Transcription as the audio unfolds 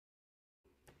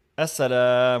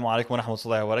Assalamu alaikum wa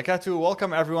rahmatullahi wa barakatuh.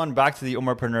 Welcome everyone back to the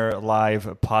Umarpreneur Live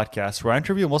podcast, where I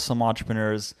interview Muslim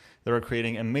entrepreneurs that are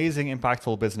creating amazing,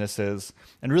 impactful businesses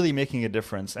and really making a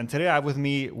difference. And today I have with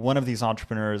me one of these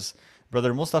entrepreneurs,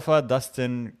 Brother Mustafa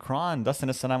Dustin Kran. Dustin,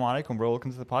 assalamu alaikum, bro.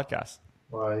 Welcome to the podcast.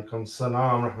 Wa alaikum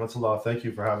salam rahmatullah. Thank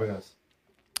you for having us.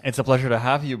 It's a pleasure to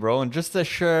have you, bro. And just to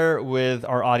share with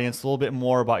our audience a little bit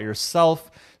more about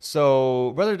yourself.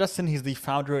 So, Brother Dustin, he's the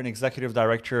founder and executive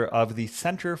director of the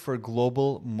Center for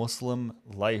Global Muslim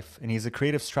Life. And he's a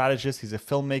creative strategist, he's a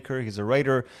filmmaker, he's a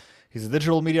writer, he's a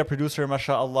digital media producer,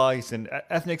 mashallah. He's an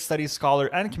ethnic studies scholar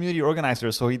and community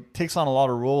organizer. So, he takes on a lot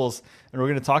of roles. And we're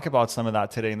going to talk about some of that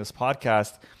today in this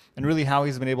podcast and really how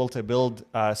he's been able to build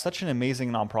such an amazing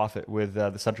nonprofit with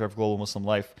the Center of Global Muslim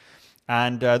Life.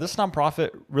 And this nonprofit,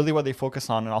 really what they focus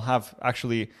on, and I'll have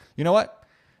actually, you know what?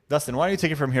 Dustin, why don't you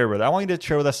take it from here, brother? I want you to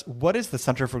share with us, what is the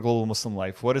Center for Global Muslim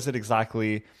Life? What is it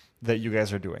exactly that you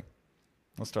guys are doing?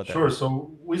 Let's start there. Sure.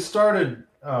 So we started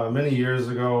many years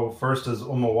ago, first as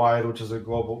Ummah Wide, which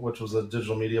was a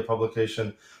digital media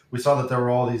publication. We saw that there were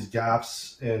all these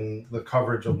gaps in the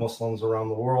coverage of Muslims around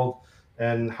the world.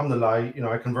 And alhamdulillah,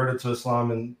 I converted to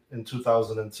Islam in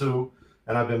 2002.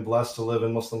 And I've been blessed to live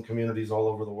in Muslim communities all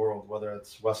over the world, whether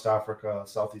it's West Africa,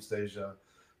 Southeast Asia,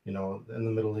 in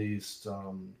the Middle East,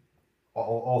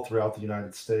 all throughout the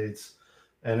United States.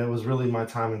 And it was really my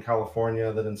time in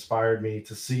California that inspired me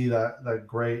to see that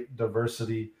great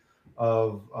diversity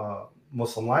of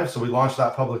Muslim life. So we launched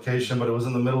that publication, but it was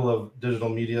in the middle of digital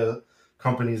media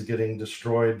companies getting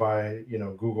destroyed by,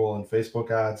 Google and Facebook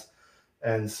ads.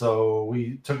 And so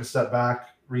we took a step back,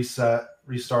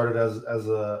 restarted as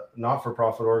a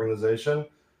not-for-profit organization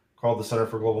called the Center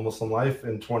for Global Muslim Life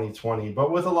in 2020,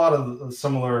 but with a lot of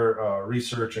similar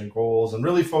research and goals, and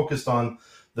really focused on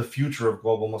the future of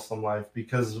global Muslim life.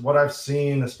 Because what I've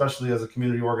seen, especially as a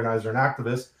community organizer and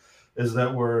activist, is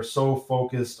that we're so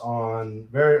focused on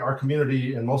our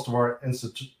community, and most of our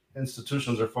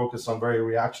institutions are focused on very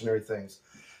reactionary things.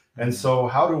 And so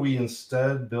how do we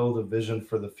instead build a vision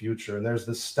for the future? And there's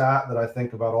this stat that I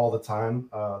think about all the time,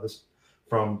 this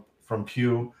from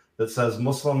Pew, that says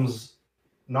Muslims,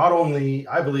 not only,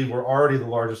 I believe we're already the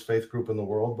largest faith group in the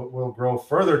world, but will grow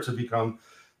further to become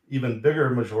even bigger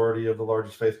majority of the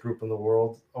largest faith group in the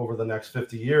world over the next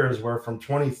 50 years, where from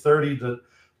 2030 to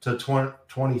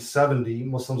 2070,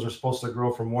 Muslims are supposed to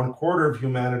grow from 1/4 of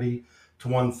humanity to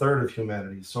 1/3 of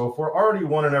humanity. So if we're already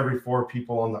 1 in every 4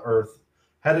 people on the earth,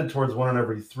 headed towards 1 in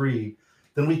every 3,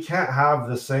 then we can't have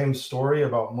the same story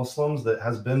about Muslims that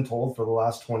has been told for the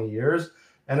last 20 years,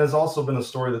 and has also been a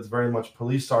story that's very much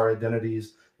policed our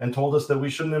identities and told us that we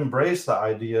shouldn't embrace the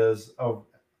ideas of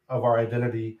our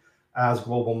identity as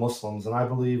global Muslims. And I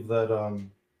believe that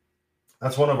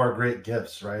that's one of our great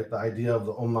gifts, right? The idea of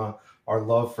the Ummah, our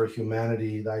love for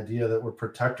humanity, the idea that we're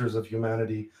protectors of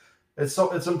humanity. It's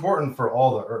important for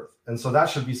all the earth. And so that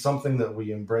should be something that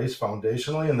we embrace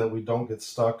foundationally, and that we don't get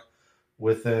stuck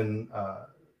within,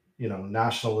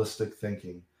 nationalistic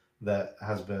thinking that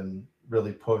has been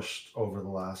really pushed over the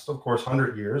last, of course,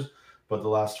 100 years, but the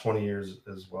last 20 years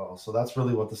as well. So that's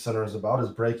really what the center is about,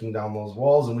 is breaking down those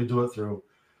walls. And we do it through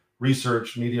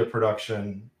research, media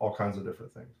production, all kinds of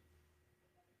different things.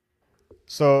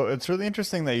 So it's really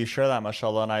interesting that you share that,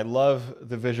 mashallah. And I love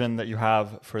the vision that you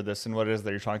have for this and what it is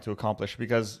that you're trying to accomplish.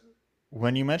 Because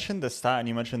when you mentioned the stat and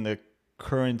you mentioned the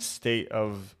current state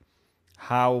of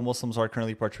how Muslims are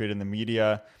currently portrayed in the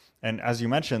media, and as you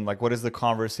mentioned, like what is the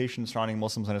conversation surrounding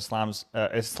Muslims and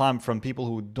Islam from people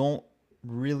who don't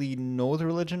really know the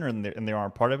religion, and they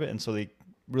aren't part of it, and so they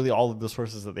really, all of the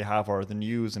sources that they have are the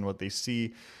news and what they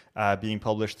see being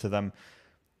published to them.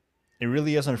 It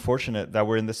really is unfortunate that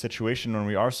we're in this situation when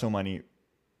we are so many.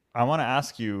 I want to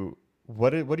ask you, what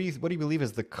do you believe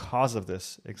is the cause of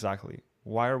this exactly?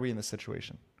 Why are we in this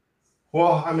situation?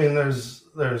 Well, I mean,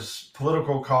 there's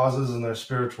political causes and there's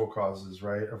spiritual causes,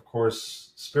 right? Of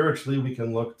course, spiritually, we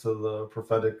can look to the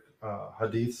prophetic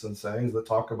hadiths and sayings that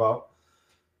talk about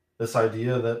this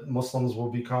idea that Muslims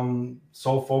will become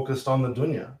so focused on the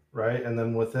dunya, right? And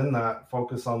then within that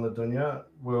focus on the dunya,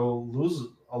 we'll lose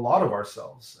a lot of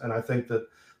ourselves. And I think that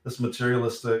this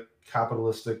materialistic,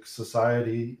 capitalistic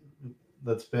society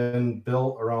that's been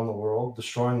built around the world,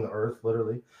 destroying the earth,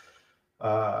 literally,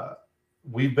 uh,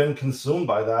 we've been consumed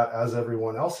by that, as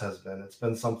everyone else has been. It's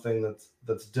been something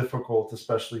that's difficult,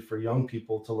 especially for young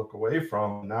people, to look away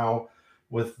from now,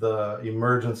 with the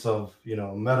emergence of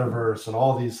metaverse and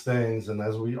all these things. And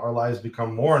as our lives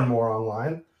become more and more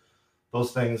online,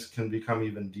 those things can become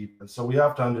even deeper. So we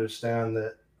have to understand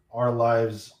that our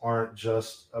lives aren't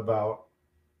just about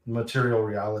material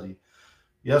reality.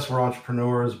 yes, we're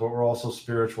entrepreneurs, but we're also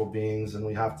spiritual beings, and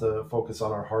we have to focus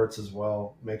on our hearts as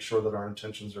well, make sure that our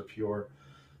intentions are pure.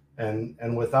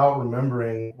 And without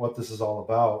remembering what this is all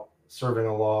about, serving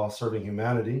Allah, serving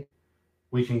humanity,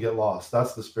 we can get lost.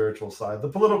 That's the spiritual side. The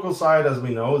political side, as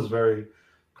we know, is very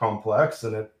complex,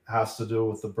 and it has to do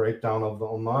with the breakdown of the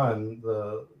Ummah and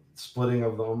the splitting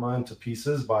of the Ummah into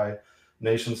pieces by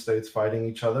nation states fighting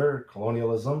each other,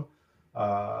 colonialism,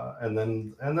 and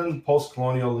then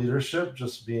post-colonial leadership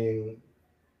just being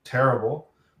terrible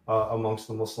amongst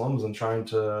the Muslims and trying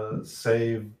to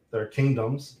save their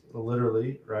kingdoms,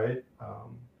 literally, right?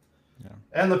 Yeah.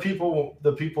 And the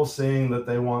people seeing that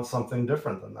they want something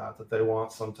different than that they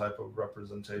want some type of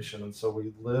representation. And so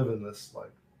we live in this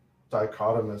like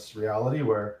dichotomous reality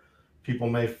where people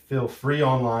may feel free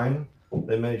online,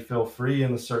 they may feel free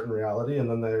in a certain reality, and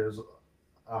then there's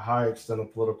a high extent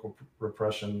of political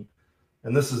repression.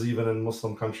 And this is even in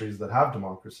Muslim countries that have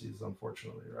democracies,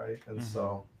 unfortunately, right? And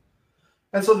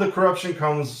Hmm. so the corruption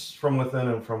comes from within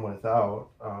and from without.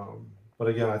 But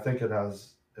again, I think it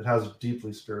has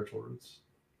deeply spiritual roots.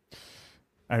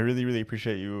 I really, really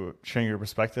appreciate you sharing your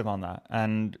perspective on that.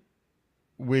 And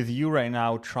with you right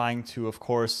now trying to, of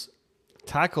course,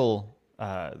 tackle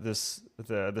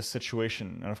the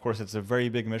situation, and of course, it's a very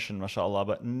big mission, mashallah.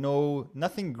 But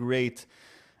nothing great,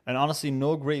 and honestly,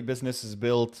 no great business is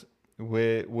built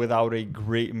without a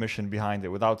great mission behind it,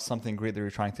 without something great that you're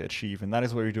trying to achieve, and that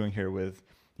is what you're doing here with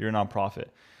your nonprofit.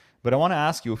 But I want to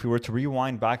ask you, if we were to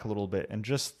rewind back a little bit and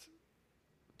just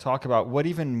talk about what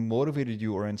even motivated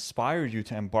you or inspired you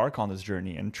to embark on this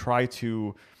journey and try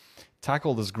to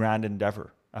tackle this grand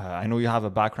endeavor. I know you have a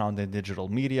background in digital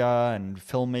media and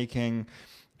filmmaking,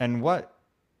 and what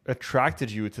attracted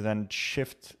you to then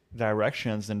shift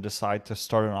directions and decide to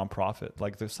start a nonprofit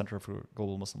like the Center for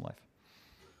Global Muslim Life?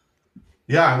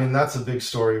 Yeah, I mean that's a big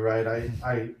story, right?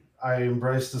 I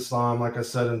embraced Islam, like I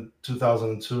said, in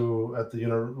 2002 at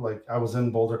like I was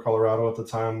in Boulder, Colorado at the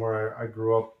time, where I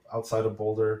grew up outside of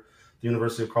Boulder, the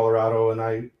University of Colorado, and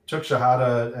I took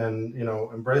Shahada and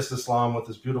embraced Islam with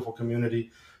this beautiful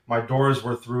community. My doors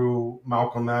were through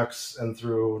Malcolm X and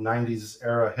through 90s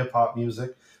era hip hop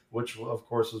music, which of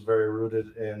course was very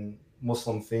rooted in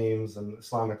Muslim themes and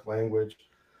Islamic language.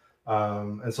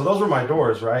 And so those were my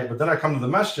doors, right? But then I come to the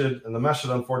masjid, and the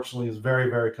masjid, unfortunately, is very,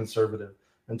 very conservative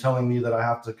and telling me that I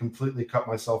have to completely cut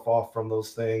myself off from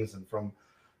those things and from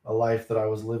a life that I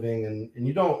was living. And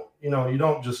you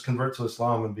don't just convert to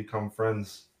Islam and become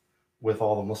friends with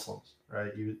all the Muslims,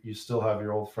 right? You still have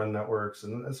your old friend networks,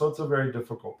 and so it's a very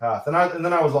difficult path. And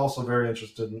then I was also very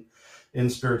interested in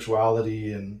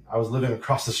spirituality, and I was living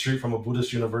across the street from a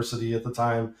Buddhist university at the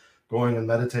time, going and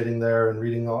meditating there and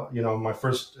reading. My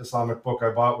first Islamic book I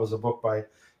bought was a book by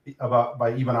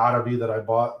Ibn Arabi that I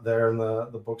bought there in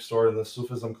the bookstore in the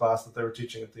Sufism class that they were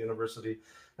teaching at the university.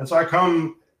 And so I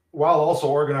come while also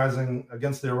organizing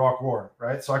against the Iraq War,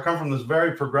 right? So I come from this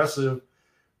very progressive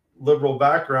liberal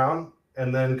background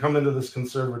and then come into this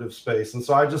conservative space. And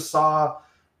so I just saw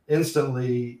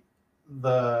instantly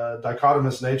the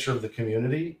dichotomous nature of the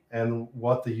community and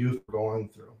what the youth were going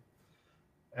through.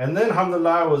 And then,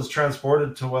 alhamdulillah, I was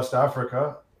transported to West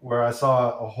Africa, where I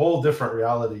saw a whole different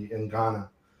reality in Ghana.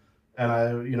 And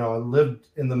I lived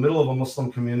in the middle of a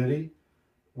Muslim community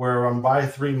where I'm by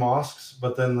three mosques,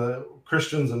 but then the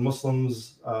Christians and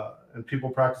Muslims and people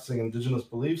practicing indigenous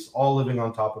beliefs all living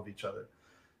on top of each other.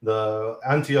 The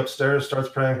auntie upstairs starts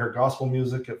playing her gospel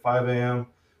music at 5 a.m.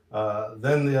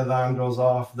 Then the adhan goes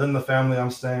off. Then the family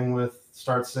I'm staying with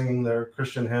starts singing their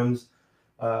Christian hymns,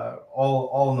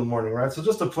 all in the morning, right? So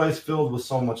just a place filled with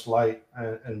so much light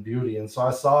and beauty. And so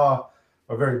I saw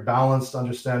a very balanced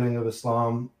understanding of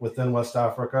Islam within West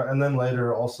Africa, and then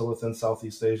later also within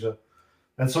Southeast Asia.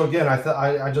 And so again,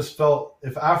 I just felt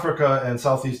if Africa and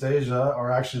Southeast Asia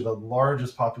are actually the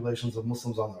largest populations of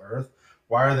Muslims on the earth,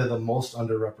 why are they the most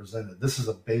underrepresented? This is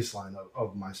a baseline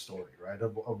of my story, right?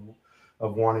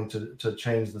 Of wanting to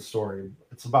change the story.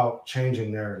 It's about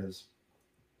changing narratives.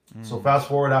 So Mm. fast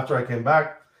forward after I came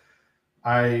back,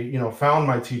 I found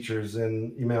my teachers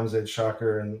in Imam Zaid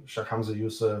Shakir and Sheikh Hamza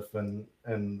Yusuf and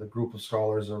the group of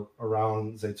scholars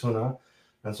around Zaytuna.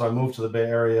 And so I moved to the Bay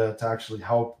Area to actually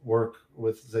help work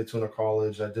with Zaytuna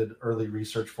College. I did early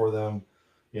research for them,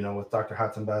 with Dr.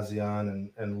 Hatem Bazian,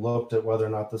 and looked at whether or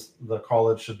not the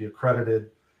college should be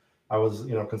accredited. I was,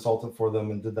 consultant for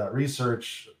them and did that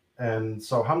research. And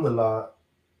so, alhamdulillah,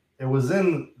 it was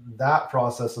in that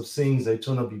process of seeing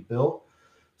Zaytuna be built,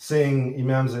 seeing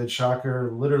Imam Zaid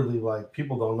Shakir literally, like,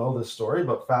 people don't know this story,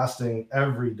 but fasting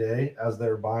every day as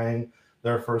they're buying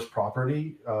their first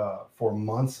property for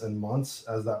months and months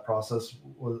as that process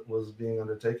was being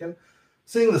undertaken.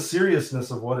 seeing the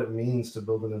seriousness of what it means to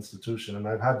build an institution. And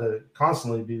I've had to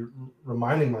constantly be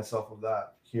reminding myself of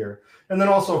that here. And then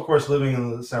also, of course, living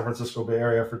in the San Francisco Bay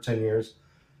Area for 10 years,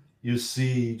 you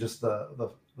see just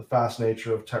the fast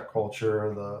nature of tech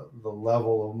culture, the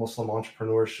level of Muslim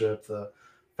entrepreneurship, the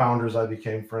founders I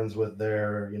became friends with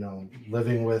there, you know,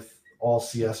 living with all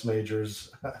CS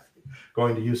majors,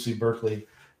 going to UC Berkeley.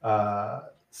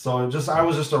 So just I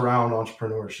was just around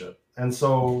entrepreneurship. And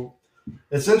so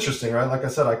it's interesting, right? Like I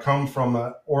said, I come from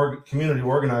a community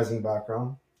organizing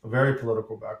background, a very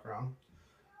political background.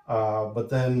 But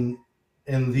then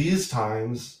in these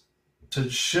times, to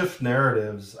shift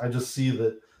narratives, I just see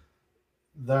that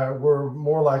we're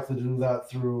more likely to do that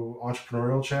through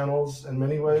entrepreneurial channels in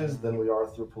many ways than we are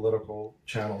through political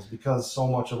channels, because so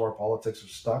much of our politics are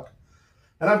stuck.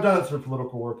 And I've done it through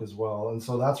political work as well. And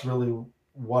so that's really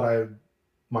what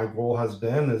my goal has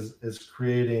been, is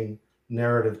creating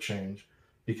narrative change,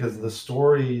 because the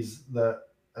stories that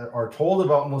are told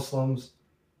about Muslims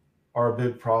are a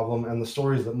big problem, and the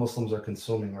stories that Muslims are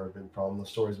consuming are a big problem. The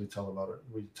stories we tell about it,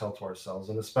 we tell to ourselves.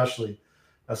 And especially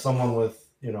as someone with,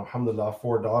 you know, alhamdulillah,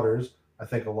 4 daughters, I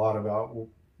think a lot about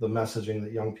the messaging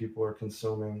that young people are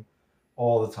consuming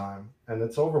all the time, and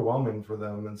it's overwhelming for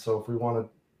them. And so if we want to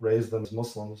raise them as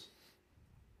Muslims,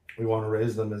 we want to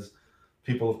raise them as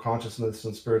people of consciousness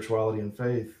and spirituality and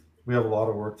faith, we have a lot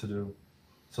of work to do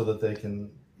so that they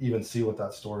can even see what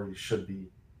that story should be.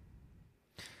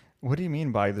 What do you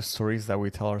mean by the stories that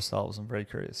we tell ourselves? I'm very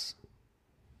curious.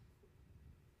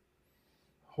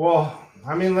 Well,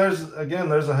 I mean, there's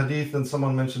a hadith, and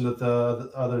someone mentioned it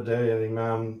the other day, an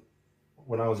imam,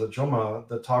 when I was at Jummah,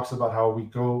 that talks about how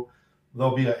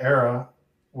there'll be an era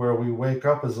where we wake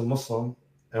up as a Muslim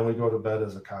and we go to bed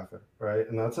as a kafir, right?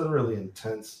 And that's a really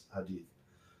intense hadith.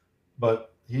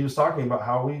 But he was talking about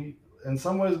how in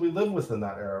some ways, we live within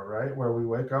that era, right? Where we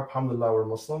wake up, alhamdulillah, we're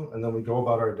Muslim, and then we go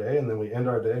about our day, and then we end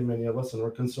our day, many of us, and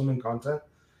we're consuming content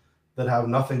that have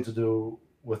nothing to do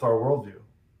with our worldview,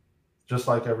 just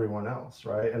like everyone else,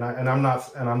 right? And I'm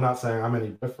not saying I'm any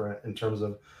different in terms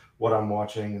of what I'm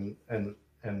watching,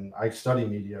 and I study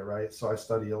media, right? So I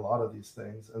study a lot of these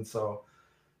things, and so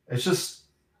it's just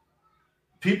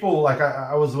people like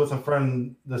I was with a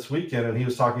friend this weekend, and he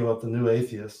was talking about the new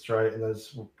atheists, right? And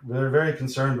they're very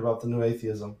concerned about the new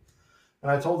atheism.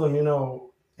 And I told him, you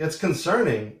know, it's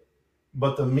concerning,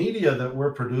 but the media that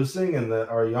we're producing and that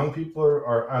our young people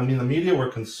I mean, the media we're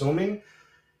consuming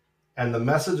and the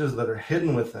messages that are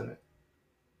hidden within it,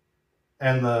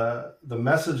 and the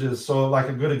messages. So, like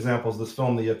a good example is this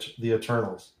film, The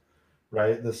Eternals,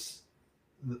 right?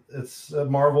 It's a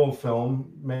Marvel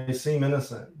film, may seem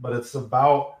innocent, but it's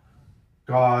about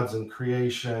gods and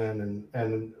creation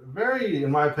and very,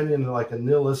 in my opinion, like a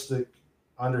nihilistic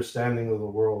understanding of the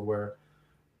world,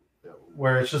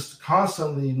 where it's just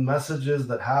constantly messages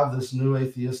that have this new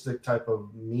atheistic type of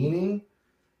meaning,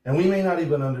 and we may not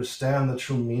even understand the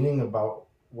true meaning about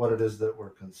what it is that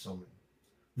we're consuming.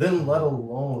 Then let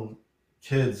alone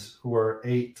kids who are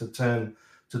 8 to 10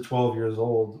 to 12 years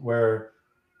old, where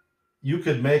you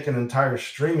could make an entire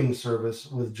streaming service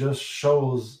with just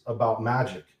shows about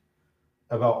magic,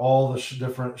 about all the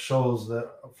different shows that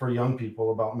for young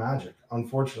people about magic.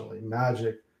 Unfortunately,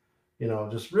 magic, you know,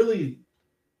 just really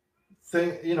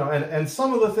you know, and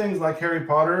some of the things like Harry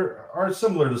Potter are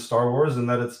similar to Star Wars in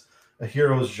that it's a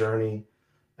hero's journey,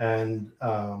 and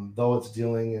though it's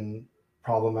dealing in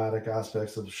problematic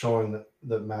aspects of showing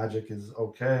that magic is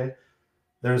okay,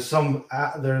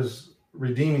 there's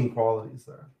redeeming qualities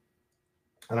there.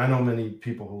 And I know many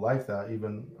people who like that,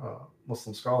 even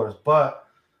Muslim scholars. But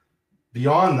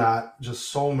beyond that, just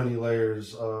so many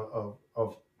layers of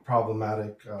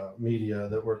problematic media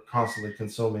that we're constantly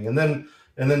consuming. And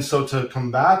then so to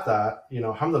combat that, you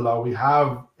know, alhamdulillah, we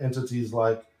have entities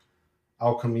like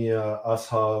Alchemia,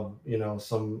 Ashab, you know,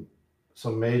 some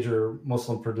major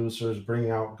Muslim producers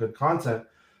bringing out good content,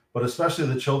 but especially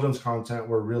the children's content,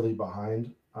 we're really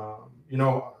behind. You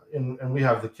know, and we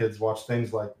have the kids watch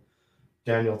things like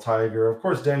Daniel Tiger. Of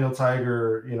course, Daniel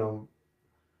Tiger, you know,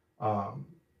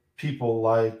 people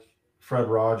like Fred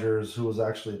Rogers, who was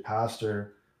actually a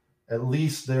pastor, at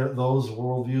least those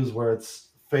worldviews where it's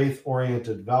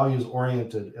faith-oriented,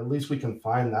 values-oriented, at least we can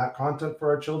find that content for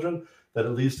our children that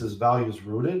at least is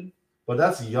values-rooted. But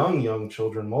that's young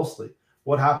children mostly.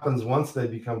 What happens once they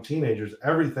become teenagers?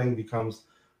 Everything becomes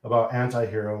about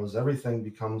anti-heroes. Everything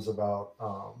becomes about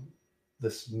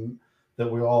this,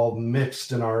 that we're all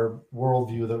mixed in our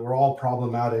worldview, that we're all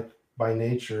problematic by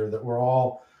nature, that we're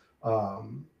all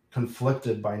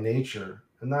conflicted by nature.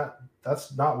 And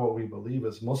that's not what we believe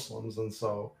as Muslims. And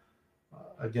so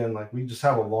Again, like we just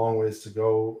have a long ways to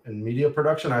go in media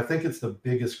production. I think it's the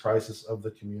biggest crisis of the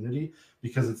community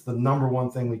because it's the number one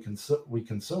thing we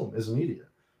consume is media.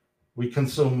 We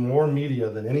consume more media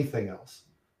than anything else.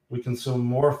 We consume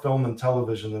more film and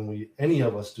television than any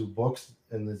of us do books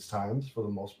in these times for the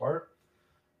most part.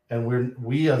 And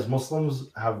we as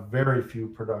Muslims have very few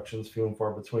productions, few and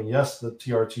far between. Yes, the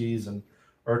TRTs and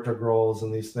Ertugrul's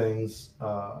and these things,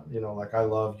 like I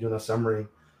love Yunus Emre,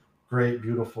 great,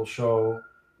 beautiful show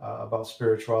about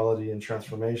spirituality and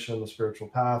transformation, the spiritual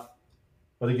path.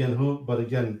 But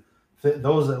again,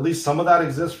 those, at least some of that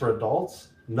exists for adults.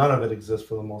 None of it exists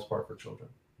for the most part for children.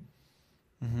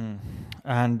 Hmm.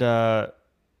 And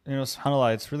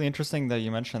subhanallah, it's really interesting that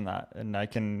you mentioned that, and I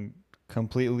can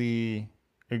completely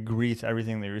agree to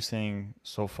everything that you're saying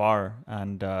so far.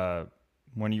 And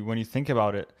when you think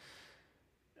about it,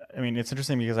 I mean, it's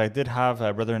interesting because I did have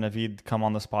Brother Naveed come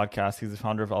on this podcast. He's the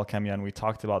founder of Alchemia, and we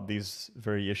talked about these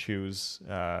very issues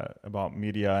about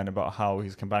media and about how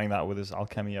he's combining that with his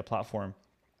Alchemia platform.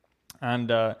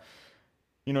 And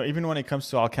even when it comes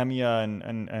to Alchemia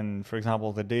and for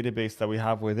example, the database that we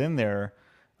have within there,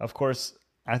 of course,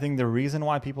 I think the reason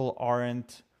why people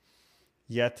aren't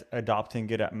yet adopting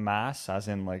it at mass, as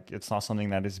in like it's not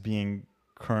something that is being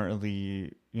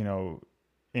currently,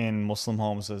 in Muslim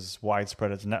homes as widespread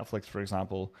as Netflix, for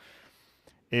example,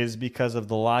 is because of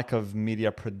the lack of media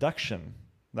production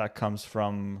that comes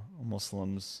from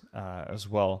Muslims as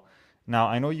well. Now,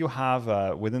 I know you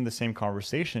have within the same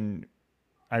conversation.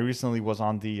 I recently was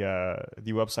on the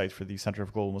website for the Center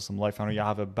of Global Muslim Life. I know you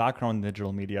have a background in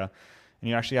digital media, and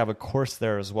you actually have a course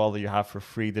there as well that you have for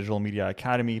free, Digital Media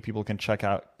Academy. People can check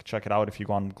it out if you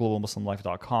go on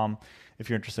globalmuslimlife.com if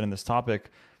you're interested in this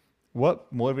topic.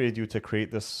 What motivated you to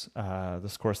create this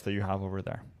course that you have over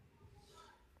there?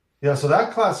 Yeah, so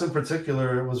that class in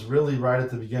particular was really right at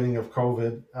the beginning of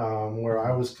COVID, where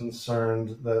I was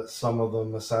concerned that some of the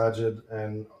masajid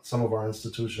and some of our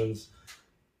institutions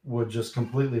would just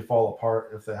completely fall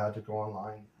apart if they had to go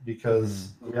online.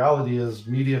 Because the reality is,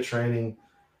 media training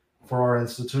for our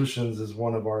institutions is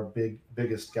one of our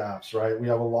biggest gaps, right? We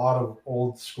have a lot of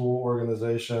old school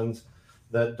organizations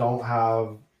that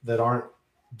aren't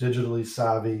digitally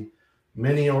savvy.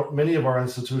 Many of our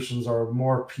institutions are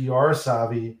more PR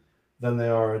savvy than they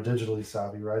are digitally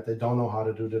savvy, right? They don't know how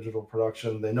to do digital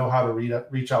production. They know how to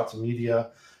reach out to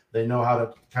media. They know how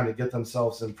to kind of get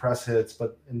themselves in press hits.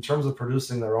 But in terms of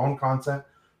producing their own content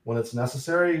when it's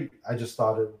necessary, I just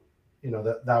thought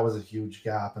that was a huge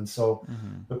gap. And so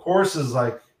the course is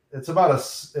like,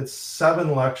 it's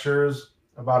 7 lectures,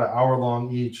 about an hour long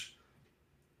each.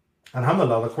 And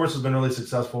alhamdulillah, the course has been really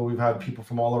successful. We've had people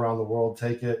from all around the world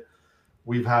take it.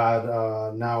 We've had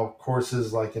now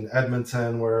courses like in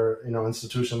Edmonton where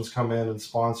institutions come in and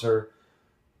sponsor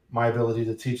my ability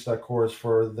to teach that course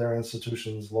for their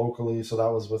institutions locally. So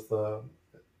that was with the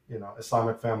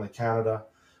Islamic Family Canada,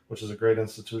 which is a great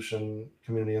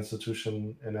community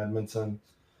institution in Edmonton.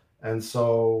 And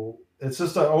so it's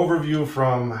just an overview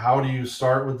from how do you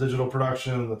start with digital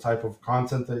production, the type of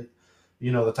content that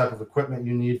the type of equipment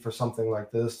you need for something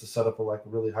like this to set up a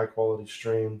really high quality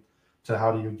stream, to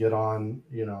how do you get on,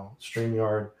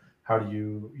 StreamYard, how do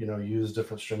you, use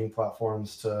different streaming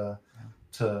platforms to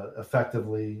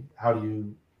effectively, how do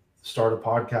you start a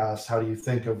podcast? How do you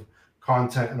think of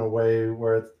content in a way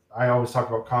where I always talk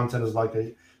about content as like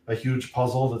a huge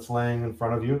puzzle that's laying in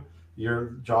front of you.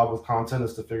 Your job with content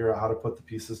is to figure out how to put the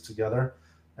pieces together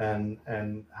and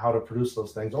how to produce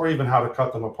those things, or even how to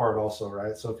cut them apart also,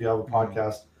 right? So if you have a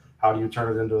podcast, how do you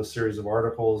turn it into a series of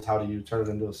articles? How do you turn it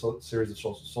into a series of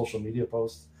social media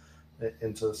posts,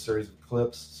 into a series of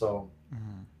clips? So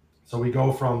we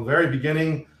go from very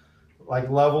beginning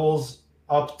levels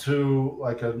up to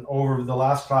the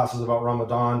last class is about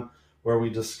Ramadan, where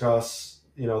we discuss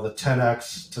the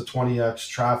 10x to 20x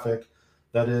traffic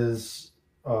that is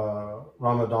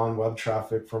Ramadan web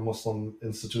traffic for Muslim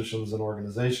institutions and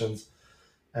organizations,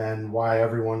 and why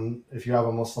everyone, if you have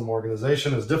a Muslim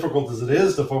organization, as difficult as it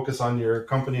is to focus on your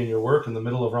company and your work in the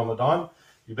middle of Ramadan,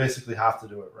 you basically have to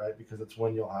do it, right? Because it's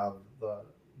when you'll have the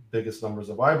biggest numbers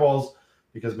of eyeballs,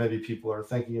 because maybe people are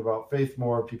thinking about faith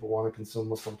more, people want to consume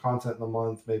Muslim content in the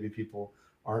month, maybe people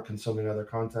aren't consuming other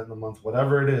content in the month,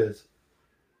 whatever it is,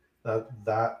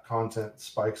 that content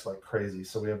spikes like crazy.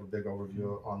 So we have a big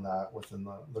overview on that within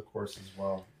the course as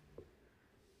well.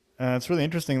 It's really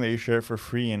interesting that you share it for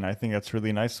free, and I think that's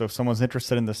really nice. So if someone's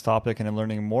interested in this topic and in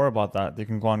learning more about that, they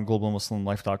can go on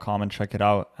globalmuslimlife.com and check it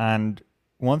out. And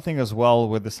one thing as well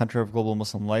with the Center of Global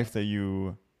Muslim Life that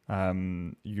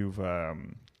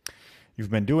you've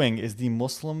been doing is the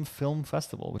Muslim Film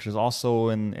Festival, which is also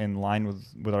in line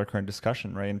with our current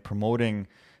discussion, right? In promoting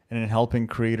and in helping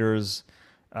creators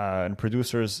and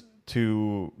producers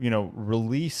to,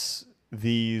 release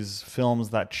these films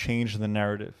that change the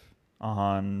narrative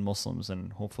on Muslims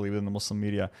and hopefully within the Muslim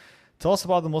media. Tell us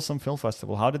about the Muslim Film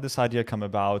Festival. How did this idea come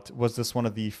about? Was this one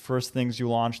of the first things you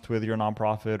launched with your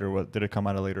nonprofit, or did it come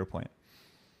at a later point?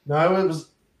 No,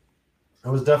 it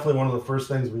was definitely one of the first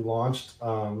things we launched.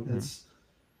 Mm-hmm.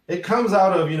 It comes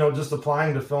out of just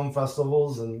applying to film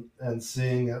festivals and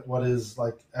seeing what is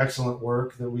like excellent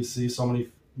work that we see so many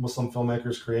Muslim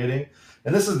filmmakers creating.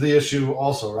 And this is the issue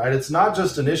also, right? It's not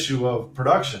just an issue of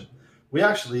production. We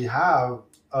actually have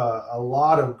a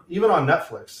lot of, even on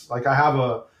Netflix. Like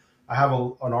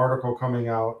an article coming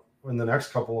out in the next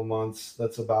couple of months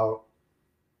that's about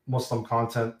Muslim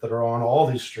content that are on all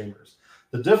these streamers.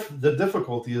 The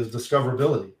difficulty is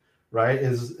discoverability, right?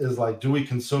 Is like, do we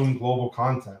consume global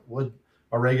content? Would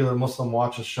a regular Muslim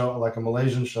watch a show like a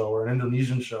Malaysian show or an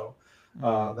Indonesian show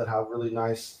Mm-hmm. that have really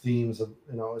nice themes of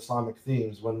Islamic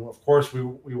themes? When of course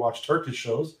we watch Turkish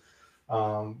shows,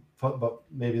 but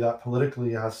maybe that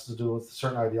politically has to do with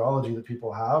certain ideology that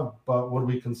people have. But would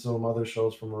we consume other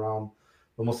shows from around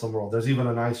the Muslim world? There's even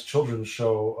a nice children's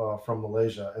show from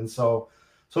Malaysia, and so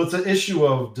it's an issue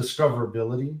of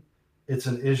discoverability. It's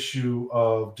an issue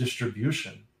of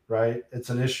distribution, right? It's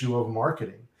an issue of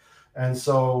marketing. And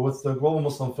so with the Global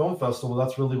Muslim Film Festival,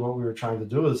 that's really what we were trying to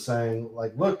do, is saying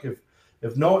like, look,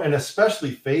 if no, and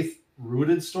especially faith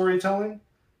rooted storytelling,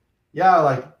 yeah,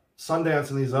 like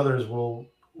Sundance and these others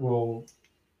will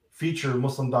feature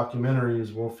Muslim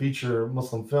documentaries, will feature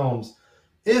Muslim films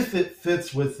if it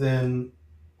fits within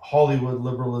Hollywood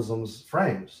liberalism's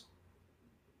frames,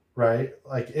 right?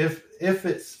 Like if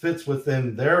it fits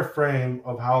within their frame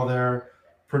of how they're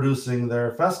producing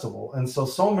their festival. And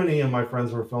so many of my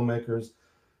friends were filmmakers.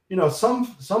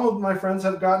 Some of my friends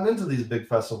have gotten into these big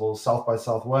festivals, South by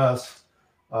Southwest,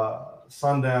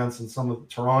 Sundance, and some of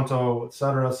Toronto,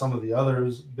 etc. Some of the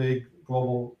others, big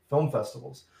global film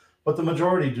festivals, but the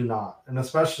majority do not. And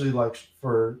especially like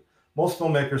for most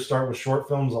filmmakers, start with short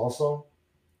films also.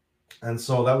 And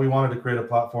so that we wanted to create a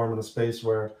platform and a space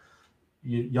where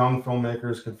young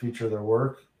filmmakers could feature their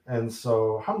work. And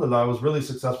so, alhamdulillah, I was really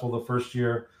successful the first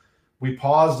year. We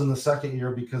paused in the second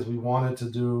year because we wanted to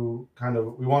do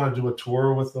a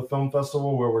tour with the film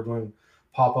festival where we're doing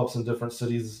pop-ups in different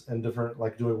cities and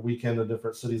like doing a weekend in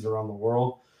different cities around the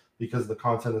world, because the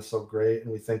content is so great.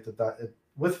 And we think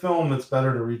with film, it's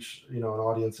better to reach, an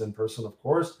audience in person, of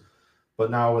course.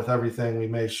 But now with everything, we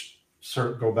may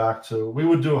go back to, we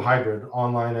would do a hybrid,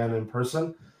 online and in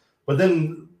person. But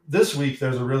then this week,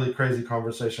 there's a really crazy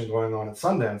conversation going on at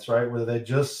Sundance, right? Where they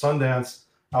just Sundance,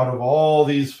 out of all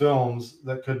these films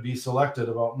that could be selected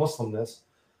about Muslimness,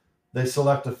 they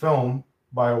select a film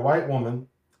by a white woman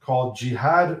called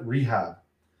Jihad Rehab.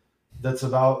 That's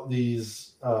about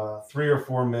these 3 or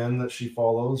 4 men that she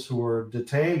follows who were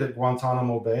detained at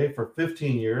Guantanamo Bay for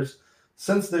 15 years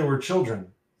since they were children,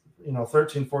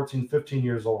 13, 14, 15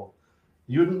 years old.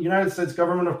 The United States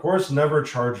government, of course, never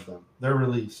charged them. They're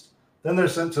released. Then they're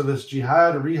sent to this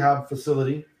jihad rehab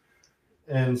facility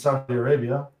in Saudi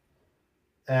Arabia.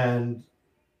 And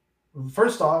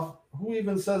first off, who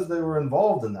even says they were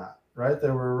involved in that, right?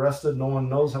 They were arrested. No one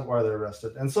knows why they're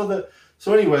arrested. And so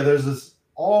anyway, there's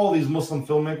all these Muslim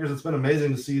filmmakers. It's been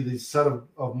amazing to see these set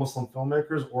of Muslim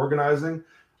filmmakers organizing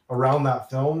around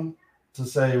that film to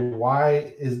say,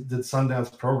 did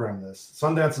Sundance program this?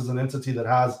 Sundance is an entity that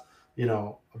has,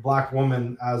 a Black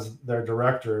woman as their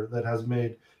director that has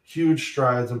made huge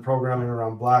strides in programming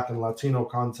around Black and Latino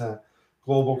content,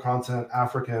 global content,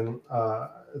 African,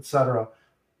 etc.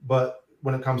 But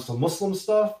when it comes to Muslim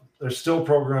stuff, they're still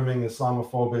programming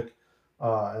Islamophobic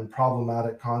and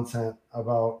problematic content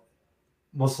about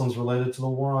Muslims related to the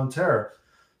war on terror.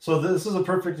 So this is a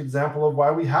perfect example of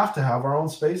why we have to have our own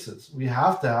spaces. We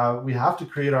have to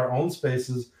create our own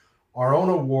spaces, our own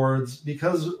awards,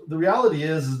 because the reality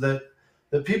is that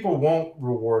people won't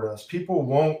reward us. People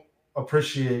won't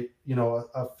appreciate,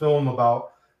 a film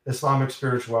about Islamic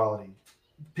spirituality.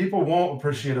 People won't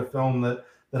appreciate a film that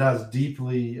has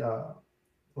deeply,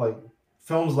 like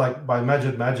films like by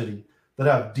Majid Majidi that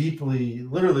have deeply,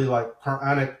 literally like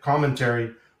Quranic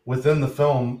commentary within the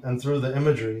film and through the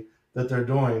imagery that they're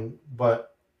doing.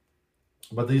 But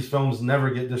these films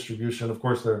never get distribution. Of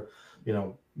course, they're,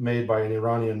 made by an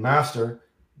Iranian master,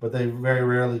 but they very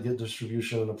rarely get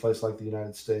distribution in a place like the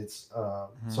United States.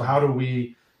 So how do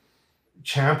we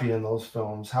champion those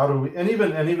films? How do we, and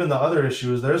even the other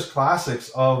issue is there's classics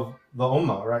of the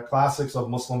Ummah, right? Classics of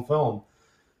Muslim film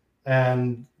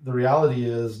And the reality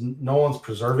is no one's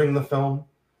preserving the film,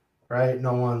 right?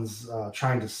 No one's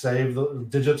trying to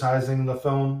digitizing the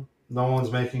film. No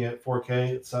one's making it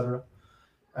 4K, etc.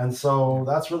 And Yeah. so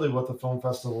that's really what the film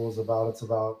festival is about. It's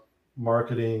about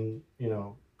marketing,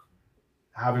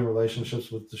 having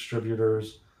relationships with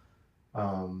distributors.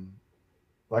 Um,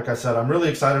 like I said, I'm really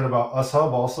excited about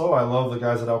UsHub also. I love the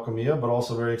guys at Alchemia, but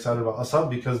also very excited about UsHub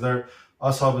because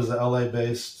UsHub is an LA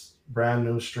based brand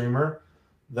new streamer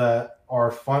that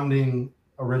are funding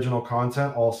original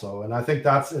content also. And I think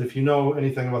that's, if you know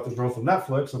anything about the growth of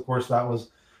Netflix, of course, that was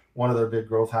one of their big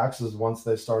growth hacks is once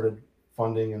they started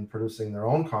funding and producing their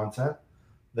own content,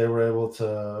 they were able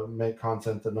to make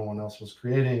content that no one else was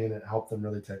creating and it helped them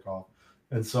really take off.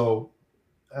 And so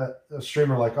a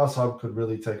streamer like us Hub could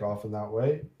really take off in that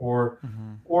way,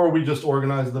 Hmm. or we just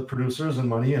organize the producers and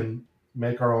money and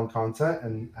make our own content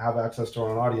and have access to our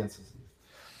own audiences.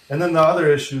 And then the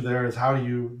other issue there is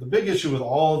the big issue with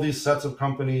all of these sets of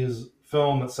companies,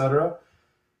 film, etc.,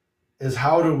 is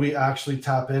how do we actually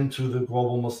tap into the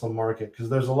global Muslim market? Because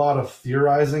there's a lot of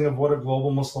theorizing of what a global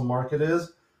Muslim market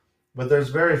is, but there's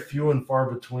very few and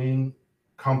far between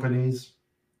companies.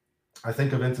 I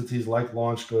think of entities like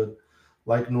LaunchGood,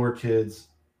 like Noor Kids.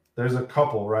 There's a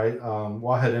couple, right?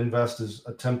 Wahed Invest is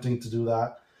attempting to do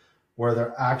that, where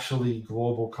they're actually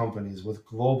global companies with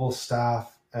global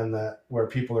staff, and that where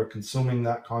people are consuming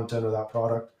that content or that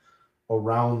product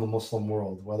around the Muslim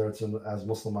world, whether it's as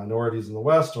Muslim minorities in the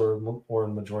West or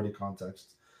in majority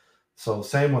contexts. So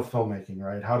same with filmmaking,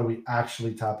 right? How do we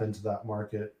actually tap into that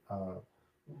market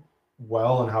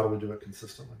well, and how do we do it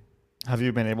consistently? Have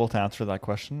you been able to answer that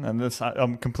question? And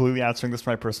I'm completely answering this for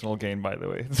my personal gain, by the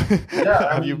way. Yeah,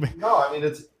 I Have you mean, been? no, I mean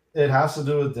it has to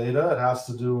do with data. It has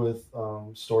to do with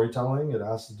storytelling. It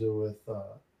has to do with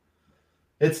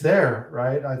it's there,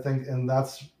 right? I think, and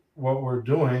that's what we're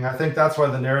doing. I think that's why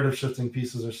the narrative shifting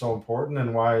pieces are so important,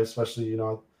 and why, especially, I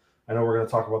know we're going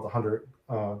to talk about the 100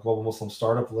 global Muslim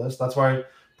startup list. That's why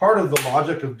part of the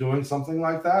logic of doing something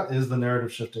like that is the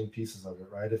narrative shifting pieces of it,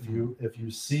 right? If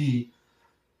you see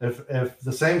if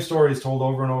the same story is told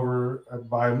over and over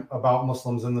about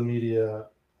Muslims in the media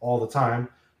all the time,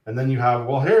 and then you have,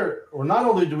 well, here, or not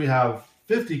only do we have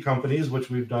 50 companies, which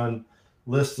we've done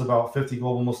lists about 50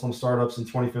 global Muslim startups in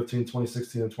 2015,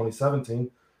 2016, and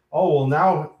 2017. Oh, well,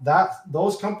 now that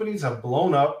those companies have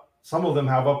blown up, some of them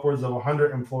have upwards of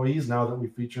 100 employees now that we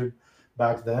featured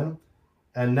back then.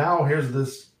 And now here's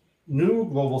this new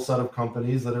global set of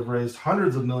companies that have raised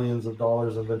hundreds of millions of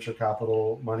dollars in venture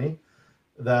capital money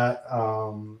that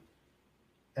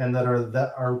and that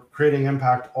are creating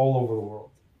impact all over the world.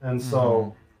 And Hmm.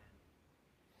 so,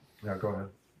 yeah, go ahead.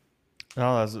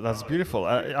 Oh, that's beautiful.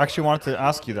 I actually wanted to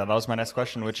ask you that. That was my next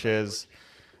question, which is,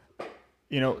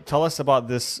 tell us about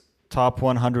this top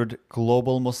 100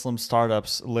 global Muslim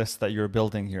startups list that you're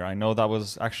building here. I know that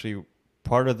was actually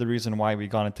part of the reason why we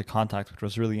got into contact, which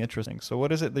was really interesting. So,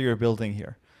 what is it that you're building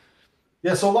here?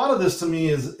 Yeah, so a lot of this to me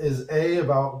is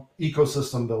about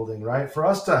ecosystem building, right? For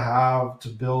us to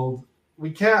build,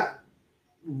 we can't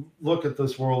look at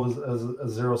this world as a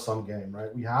zero sum game,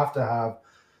 right? We have to have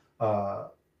uh,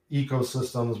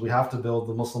 ecosystems. We have to build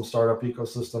the Muslim startup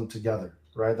ecosystem together,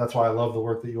 right? That's why I love the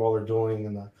work that you all are doing,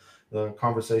 and the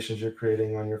conversations you're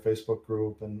creating on your Facebook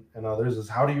group and others. Is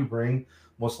how do you bring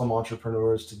Muslim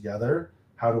entrepreneurs together?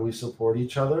 How do we support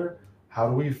each other? How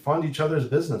do we fund each other's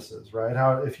businesses, right?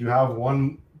 How, if you have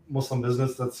one Muslim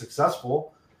business that's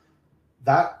successful,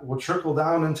 that will trickle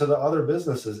down into the other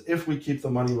businesses if we keep the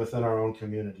money within our own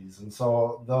communities. And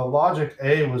so the logic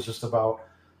A was just about,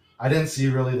 I didn't see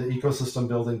really the ecosystem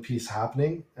building piece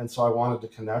happening, and so I wanted to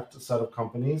connect a set of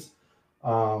companies.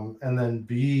 And then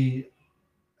B,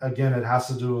 again, it has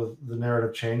to do with the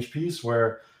narrative change piece,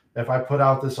 where if I put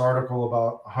out this article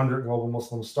about 100 global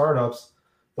Muslim startups,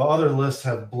 the other lists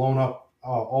have blown up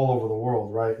all over the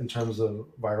world, right? In terms of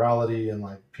virality and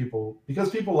like people, because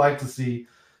people like to see,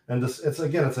 and this, it's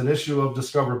an issue of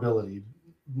discoverability.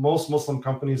 Most Muslim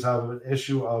companies have an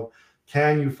issue of,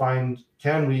 can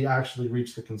we actually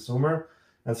reach the consumer?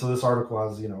 And so this article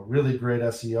has, really great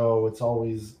SEO.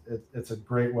 It's a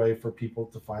great way for people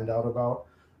to find out about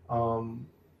um,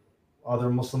 other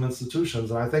Muslim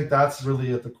institutions. And I think that's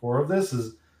really at the core of this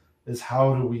is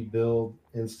how do we build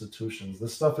institutions?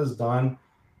 This stuff is done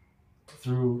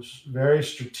through very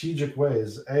strategic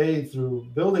ways. A, through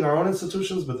building our own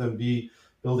institutions, but then B,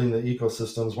 building the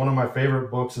ecosystems. One of my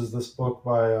favorite books is this book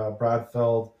by Brad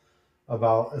Feld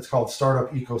it's called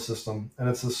Startup Ecosystem, and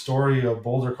it's the story of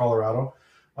Boulder, Colorado.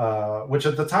 Which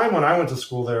at the time when I went to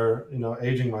school there,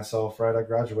 aging myself, right? I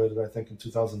graduated, I think, in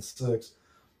 2006.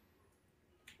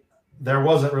 there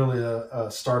wasn't really a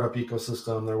startup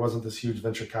ecosystem. There wasn't this huge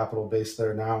venture capital base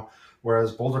there now.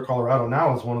 Whereas Boulder, Colorado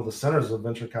now is one of the centers of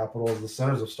venture capital, the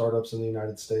centers of startups in the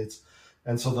United States.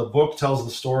 And so the book tells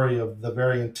the story of the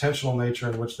very intentional nature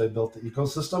in which they built the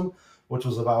ecosystem, which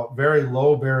was about very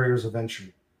low barriers of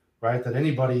entry, right? That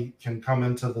anybody can come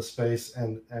into the space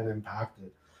and impact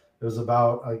it. It was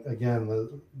about, again,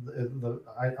 the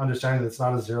understanding that it's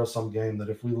not a zero sum game, that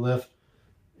if we lift,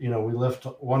 we lift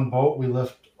one boat, we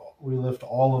lift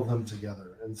all of them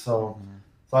together. And so,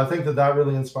 so I think that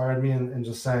really inspired me in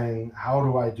just saying, how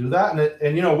do I do that?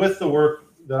 And with the work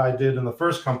that I did in the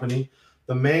first company,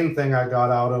 the main thing I got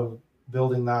out of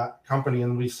building that company,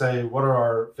 and we say, what are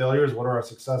our failures? What are our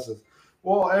successes?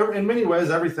 Well, in many ways,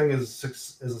 everything is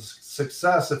a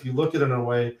success if you look at it in a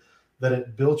way that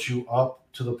it built you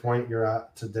up to the point you're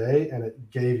at today, and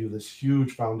it gave you this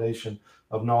huge foundation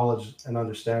of knowledge and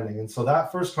understanding. And so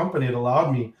that first company, it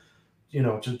allowed me,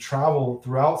 to travel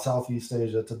throughout Southeast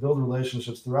Asia, to build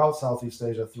relationships throughout Southeast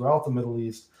Asia, throughout the Middle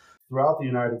East, throughout the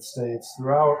United States,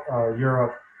 throughout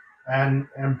Europe, and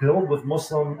build with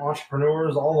Muslim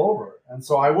entrepreneurs all over. And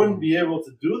so I wouldn't be able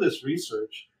to do this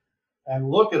research and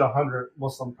look at 100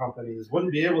 Muslim companies,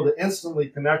 wouldn't be able to instantly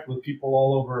connect with people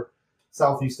all over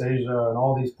Southeast Asia and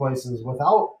all these places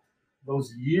without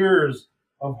those years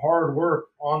of hard work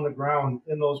on the ground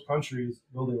in those countries,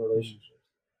 building relationships.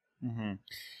 Mm-hmm.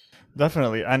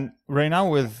 Definitely. And right now,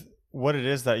 with what it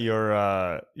is that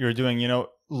you're doing,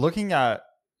 looking at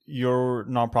your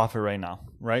nonprofit right now,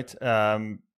 right?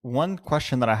 One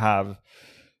question that I have,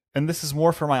 and this is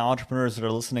more for my entrepreneurs that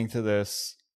are listening to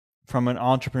this from an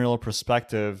entrepreneurial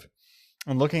perspective,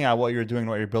 and looking at what you're doing,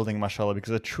 what you're building, mashallah,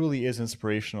 because it truly is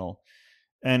inspirational.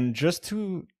 And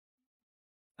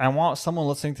I want someone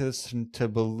listening to this to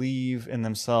believe in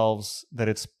themselves that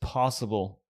it's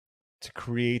possible to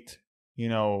create,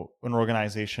 an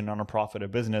organization, a nonprofit, a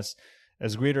business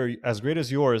as great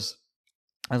as yours,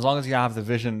 as long as you have the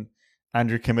vision and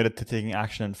you're committed to taking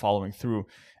action and following through.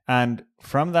 And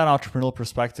from that entrepreneurial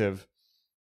perspective,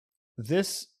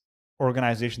 this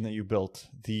organization that you built,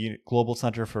 the Global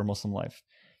Center for Muslim Life,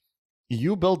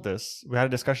 you built this. We had a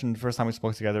discussion the first time we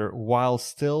spoke together while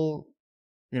still,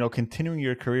 continuing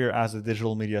your career as a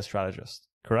digital media strategist.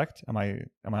 Correct? Am I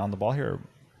on the ball here?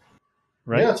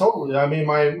 Right? Yeah, totally. I mean,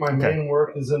 my main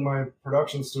work is in my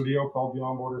production studio called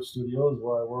Beyond Border Studios,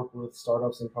 where I work with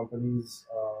startups and companies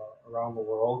around the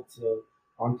world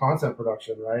on content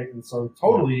production, right? And so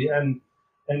totally, and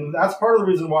that's part of the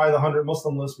reason why the 100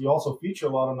 Muslim list, we also feature a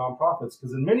lot of nonprofits,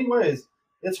 because in many ways,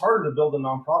 it's harder to build a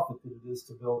nonprofit than it is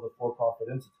to build a for-profit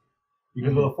entity.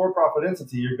 Because with a for-profit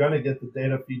entity, you're going to get the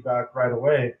data feedback right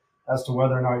away as to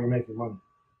whether or not you're making money.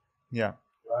 Yeah,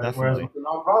 right? Definitely. Whereas with the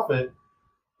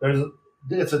nonprofit,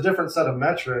 it's a different set of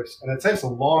metrics, and it takes a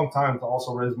long time to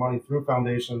also raise money through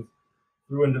foundations,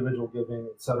 through individual giving,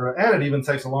 et cetera. And it even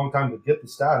takes a long time to get the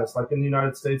status. Like in the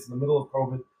United States, in the middle of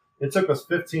COVID, it took us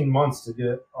 15 months to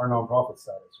get our nonprofit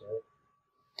status,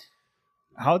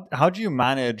 right? How do you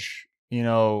manage,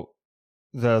 the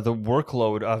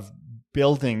workload of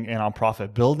building a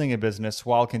nonprofit, building a business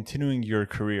while continuing your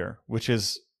career, which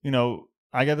is,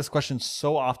 I get this question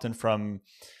so often from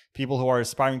people who are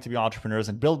aspiring to be entrepreneurs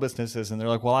and build businesses. And they're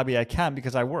like, well, Abi, I can't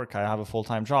because I work. I have a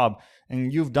full-time job.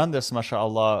 And you've done this,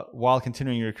 mashallah, while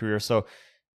continuing your career. So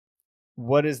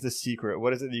what is the secret?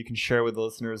 What is it that you can share with the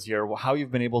listeners here? How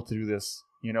you've been able to do this,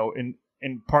 in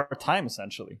part-time,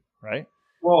 essentially, right?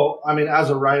 Well, I mean, as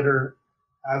a writer,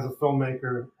 as a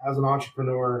filmmaker, as an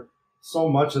entrepreneur, so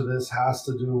much of this has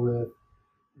to do with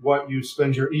what you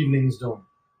spend your evenings doing,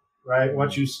 right? Mm-hmm.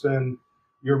 What you spend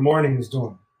your mornings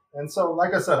doing. And so,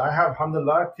 like I said, I have,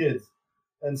 alhamdulillah, kids.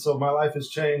 And so my life has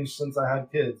changed since I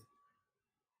had kids.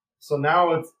 So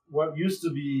now it's what used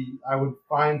to be, I would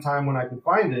find time when I could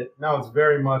find it. Now it's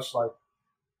very much like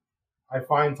I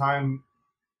find time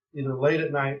either late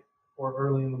at night or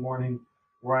early in the morning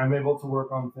where I'm able to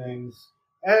work on things.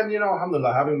 And,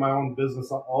 alhamdulillah, having my own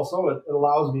business also, it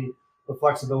allows me the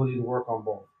flexibility to work on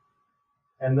both.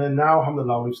 And then now,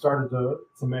 alhamdulillah, we've started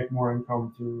to make more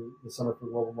income through the Center for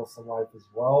Global Muslim Life as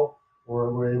well,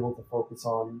 where we're able to focus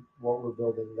on what we're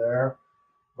building there.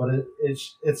 But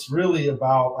it's really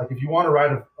about, like, if you want to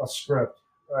write a script,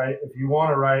 right? If you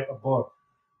want to write a book,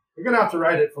 you're going to have to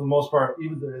write it for the most part,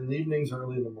 either in the evenings or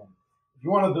early in the morning. If you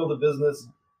want to build a business,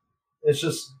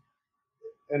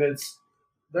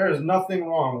 there is nothing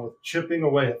wrong with chipping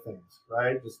away at things,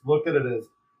 right? Just look at it as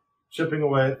chipping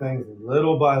away at things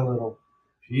little by little,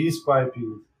 piece by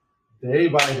piece, day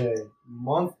by day,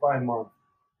 month by month.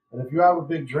 And if you have a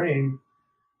big dream,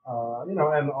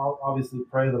 and obviously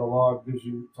pray that Allah gives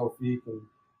you tawfiq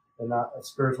and that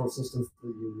spiritual assistance that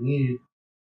you need,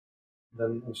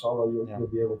 then inshallah you'll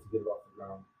be able to get it off the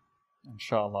ground.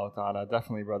 Inshallah ta'ala,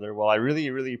 definitely, brother. Well, I really,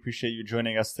 really appreciate you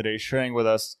joining us today, sharing with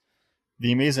us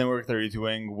the amazing work that you're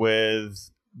doing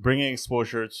with bringing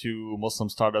exposure to Muslim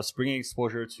startups, bringing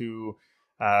exposure to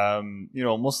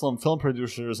Muslim film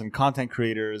producers and content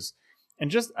creators, and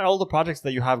just all the projects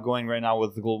that you have going right now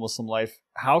with the Global Muslim Life.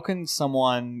 How can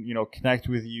someone connect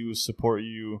with you, support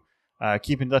you,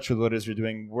 keep in touch with what it is you're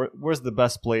doing? Where's the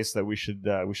best place that we should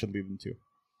lead them to?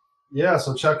 Yeah,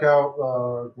 so check out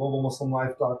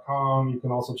globalmuslimlife.com. You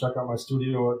can also check out my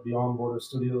studio at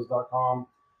beyondborderstudios.com.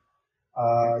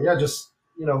 Just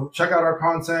check out our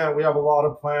content. We have a lot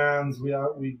of plans. We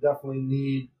definitely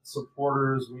need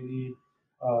supporters. We need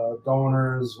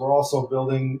donors. We're also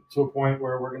building to a point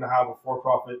where we're going to have a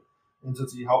for-profit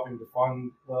entity helping to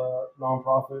fund the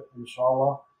nonprofit,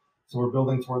 inshallah. So we're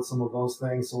building towards some of those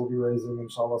things. So we'll be raising,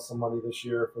 inshallah, some money this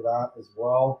year for that as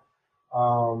well.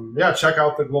 Check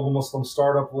out the Global Muslim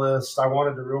Startup list. I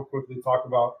wanted to real quickly talk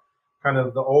about kind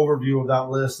of the overview of that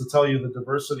list to tell you the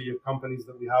diversity of companies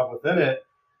that we have within it,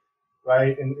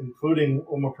 right? And including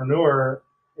Ummapreneur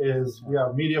is we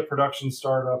have media production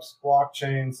startups,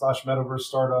 blockchain/metaverse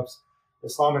startups,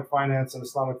 Islamic finance and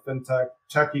Islamic fintech,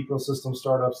 tech ecosystem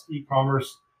startups,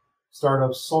 e-commerce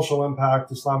startups, social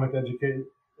impact, Islamic education,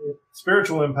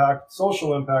 spiritual impact,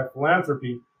 social impact,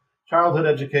 philanthropy, childhood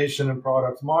education and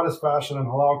products, modest fashion and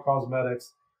halal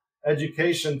cosmetics,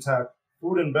 education tech,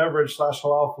 food and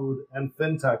beverage/halal food, and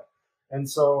fintech. And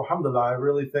so, alhamdulillah, I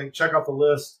really think check out the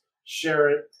list, share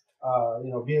it,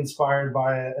 be inspired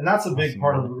by it. And that's a big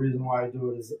part of the reason why I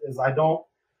do it is I've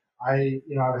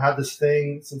had this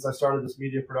thing since I started this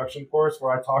media production course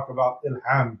where I talk about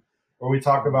ilham, where we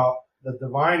talk about the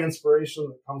divine inspiration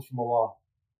that comes from Allah.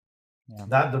 Yeah.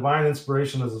 That divine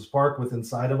inspiration is a spark within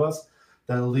inside of us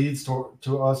that leads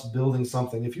to us building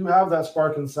something. If you have that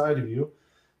spark inside of you,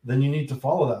 then you need to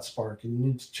follow that spark and you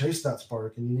need to chase that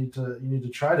spark and you need to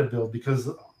try to build, because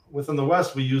within the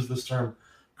West we use this term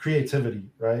creativity,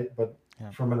 right? But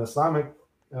from an Islamic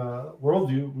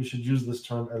worldview, we should use this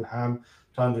term ilham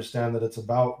to understand that it's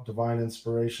about divine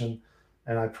inspiration.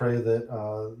 And I pray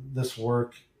that this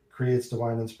work creates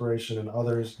divine inspiration in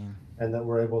others, and that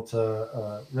we're able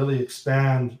to really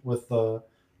expand with the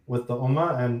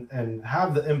ummah and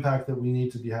have the impact that we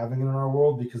need to be having in our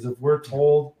world. Because if we're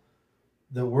told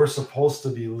that we're supposed to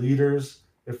be leaders,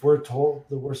 if we're told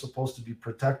that we're supposed to be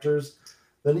protectors,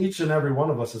 then each and every one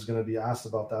of us is going to be asked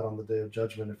about that on the day of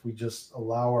judgment. If we just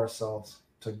allow ourselves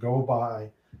to go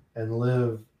by and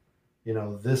live,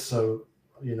 this,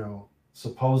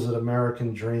 supposed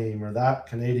American dream or that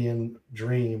Canadian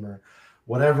dream or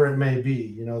whatever it may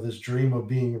be, this dream of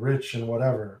being rich and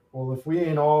whatever. Well, if we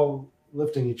ain't all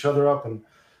lifting each other up and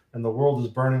the world is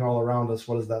burning all around us,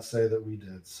 what does that say that we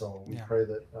did? So we pray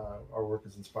that our work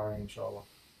is inspiring, inshallah.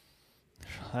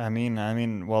 I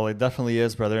mean, well, it definitely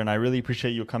is, brother. And I really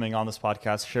appreciate you coming on this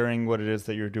podcast, sharing what it is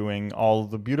that you're doing, all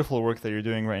the beautiful work that you're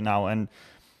doing right now. And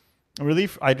really,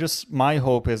 my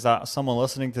hope is that someone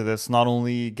listening to this not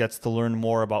only gets to learn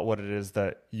more about what it is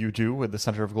that you do with the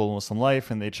Center of Global Muslim Life,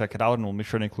 and they check it out, and we'll make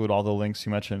sure to include all the links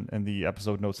you mentioned in the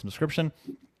episode notes and description,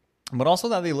 but also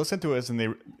that they listen to us and they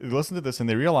listen to this and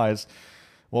they realize,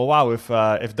 well, wow,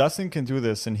 if Dustin can do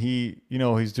this and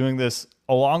he's doing this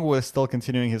along with still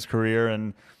continuing his career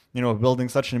and, building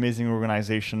such an amazing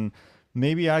organization,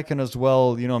 maybe I can as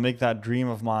well, make that dream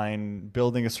of mine,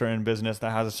 building a certain business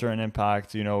that has a certain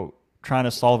impact, trying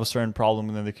to solve a certain problem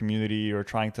within the community or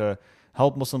trying to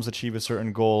help Muslims achieve a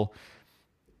certain goal.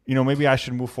 Maybe I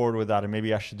should move forward with that and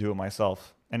maybe I should do it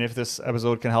myself. And if this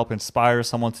episode can help inspire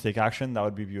someone to take action, that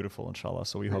would be beautiful, inshallah.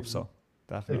 So we hope so.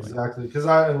 Definitely. Exactly.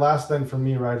 And last thing for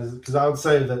me, right, is because I would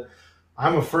say that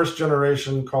I'm a first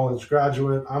generation college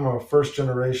graduate. I'm a first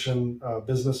generation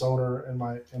business owner in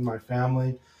my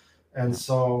family. And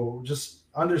so just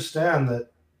understand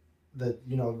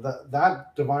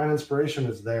that divine inspiration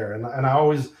is there. And I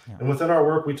always, and within our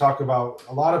work, we talk about,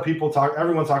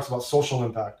 everyone talks about social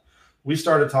impact. We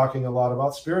started talking a lot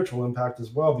about spiritual impact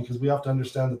as well, because we have to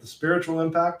understand that the spiritual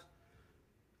impact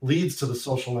leads to the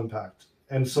social impact.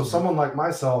 And so someone like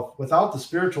myself, without the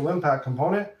spiritual impact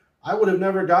component, I would have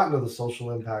never gotten to the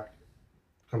social impact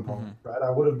component, right?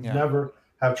 I would have never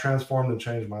have transformed and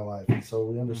changed my life. And so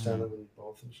we understand that we need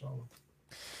both, inshallah.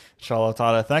 Inshallah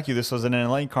ta'ala. Thank you. This was an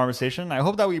enlightening conversation. I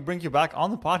hope that we bring you back on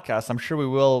the podcast. I'm sure we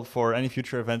will for any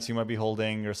future events you might be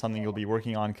holding or something you'll be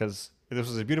working on, because this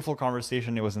was a beautiful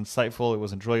conversation. It was insightful. It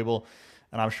was enjoyable.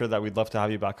 And I'm sure that we'd love to have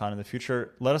you back on in the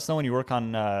future. Let us know when you work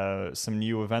on some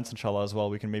new events, inshallah, as well.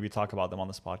 We can maybe talk about them on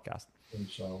this podcast.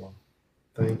 Inshallah.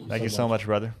 Thank you so much,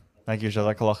 brother. Thank you,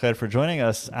 Jazakallah khair, for joining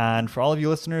us. And for all of you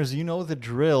listeners, you know the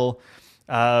drill.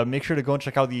 Make sure to go and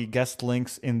check out the guest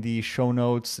links in the show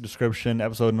notes, description,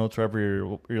 episode notes, wherever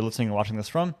you're listening and watching this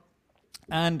from.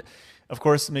 And of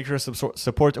course, make sure to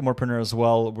support Umarpreneur as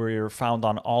well. We're found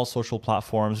on all social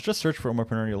platforms. Just search for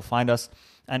Umarpreneur, you'll find us.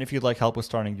 And if you'd like help with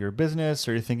starting your business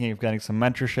or you're thinking of getting some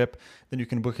mentorship, then you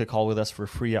can book a call with us for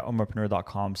free at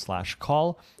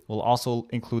umarpreneur.com/call. We'll also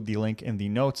include the link in the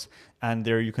notes, and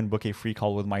there you can book a free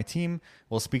call with my team.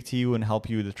 We'll speak to you and help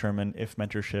you determine if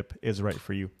mentorship is right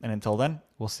for you. And until then,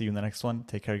 we'll see you in the next one.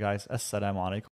 Take care, guys. Assalamu alaikum.